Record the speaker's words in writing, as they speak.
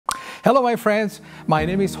Hello, my friends. My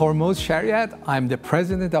name is Hormoz Shariat. I'm the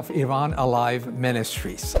president of Iran Alive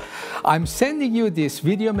Ministries. I'm sending you this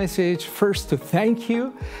video message first to thank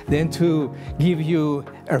you, then to give you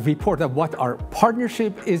a report of what our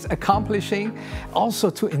partnership is accomplishing, also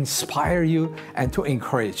to inspire you and to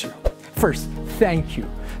encourage you. First, thank you.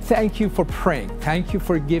 Thank you for praying. Thank you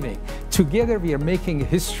for giving. Together, we are making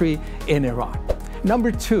history in Iran.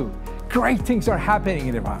 Number two, great things are happening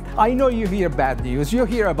in Iran. I know you hear bad news. You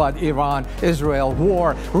hear about Iran, Israel,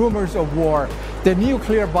 war, rumors of war, the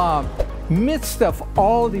nuclear bomb. Midst of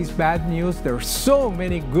all these bad news, there are so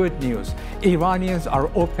many good news. Iranians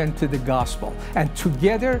are open to the gospel, and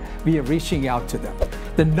together we are reaching out to them.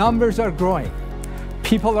 The numbers are growing.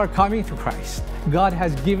 People are coming to Christ. God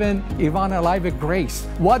has given Iran Alive a grace.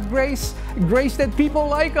 What grace? Grace that people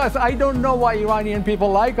like us. I don't know why Iranian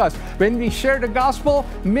people like us. When we share the gospel,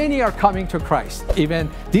 many are coming to Christ. Even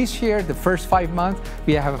this year, the first 5 months,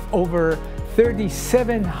 we have over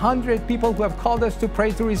 3,700 people who have called us to pray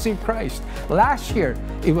to receive Christ. Last year,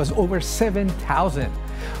 it was over 7,000.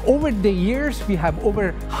 Over the years, we have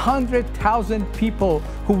over 100,000 people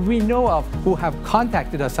who we know of who have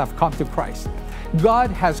contacted us, have come to Christ. God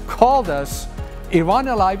has called us, Iran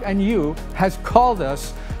Alive and you has called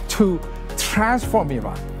us to transform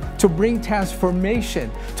Iran, to bring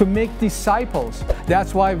transformation, to make disciples.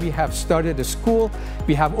 That's why we have started a school.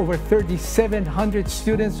 We have over 3,700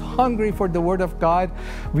 students hungry for the Word of God.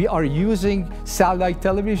 We are using satellite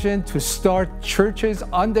television to start churches,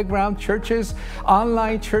 underground churches,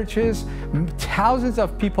 online churches. Thousands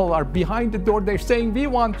of people are behind the door. They're saying, we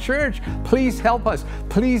want church. Please help us.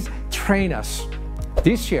 Please train us.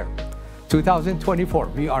 This year, 2024,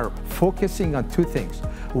 we are focusing on two things.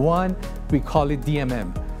 One, we call it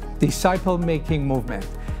DMM, Disciple Making Movement.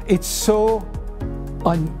 It's so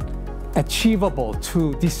unachievable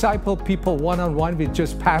to disciple people one-on-one with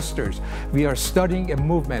just pastors. We are starting a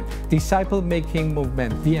movement, Disciple Making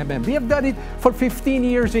Movement, DMM. We have done it for 15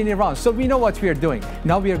 years in Iran, so we know what we are doing.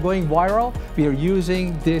 Now we are going viral. We are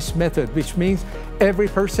using this method, which means every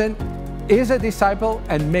person is a disciple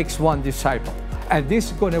and makes one disciple. And this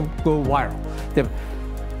is going to go viral. The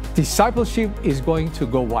discipleship is going to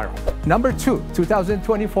go viral. Number two,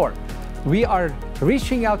 2024, we are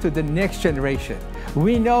reaching out to the next generation.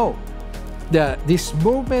 We know that this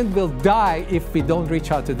movement will die if we don't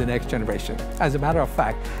reach out to the next generation. As a matter of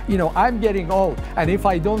fact, I'm getting old, and if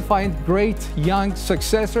I don't find great young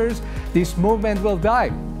successors, this movement will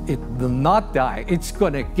die. It will not die. It's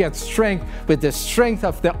going to get strength with the strength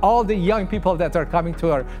of all the young people that are coming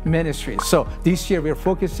to our ministry. So this year we're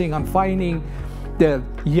focusing on finding the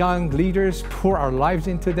young leaders, pour our lives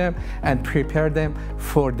into them, and prepare them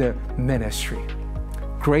for the ministry.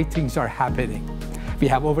 Great things are happening. We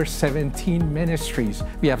have over 17 ministries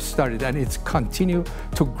we have started, and it's continued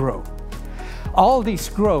to grow. All this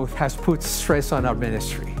growth has put stress on our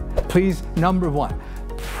ministry. Please, number one,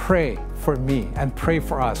 pray for me and pray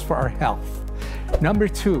for us, for our health. Number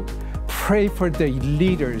two, pray for the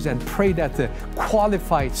leaders and pray that the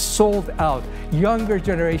qualified, sold out, younger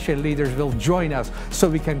generation leaders will join us so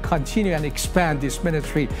we can continue and expand this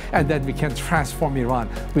ministry and that we can transform Iran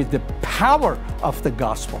with the power of the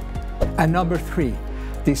gospel. And number three,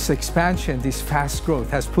 this expansion, this fast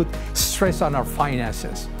growth has put stress on our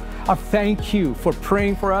finances. I thank you for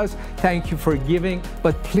praying for us. Thank you for giving,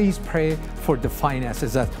 but please pray for the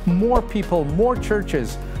finances that more people, more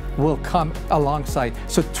churches will come alongside.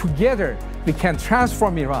 So together we can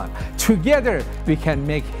transform Iran. Together we can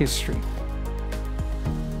make history.